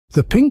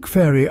The Pink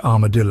Fairy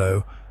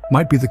Armadillo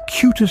might be the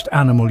cutest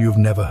animal you've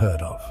never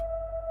heard of.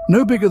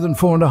 No bigger than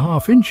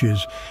 4.5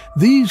 inches,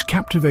 these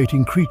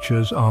captivating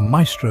creatures are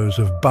maestros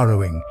of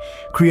burrowing,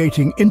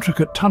 creating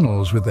intricate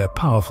tunnels with their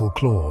powerful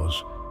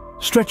claws.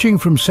 Stretching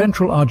from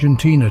central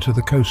Argentina to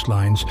the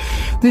coastlines,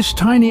 this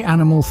tiny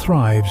animal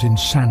thrives in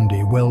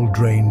sandy,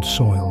 well-drained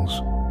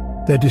soils.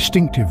 Their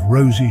distinctive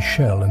rosy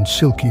shell and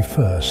silky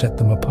fur set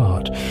them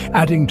apart,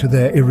 adding to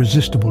their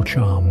irresistible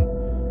charm.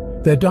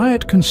 Their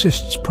diet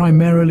consists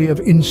primarily of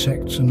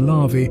insects and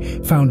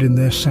larvae found in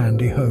their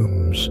sandy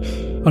homes.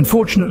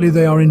 Unfortunately,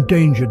 they are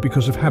endangered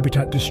because of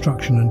habitat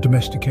destruction and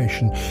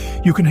domestication.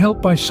 You can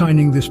help by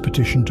signing this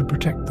petition to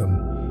protect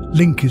them.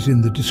 Link is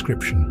in the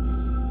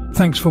description.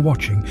 Thanks for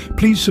watching.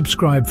 Please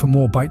subscribe for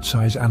more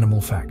bite-sized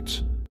animal facts.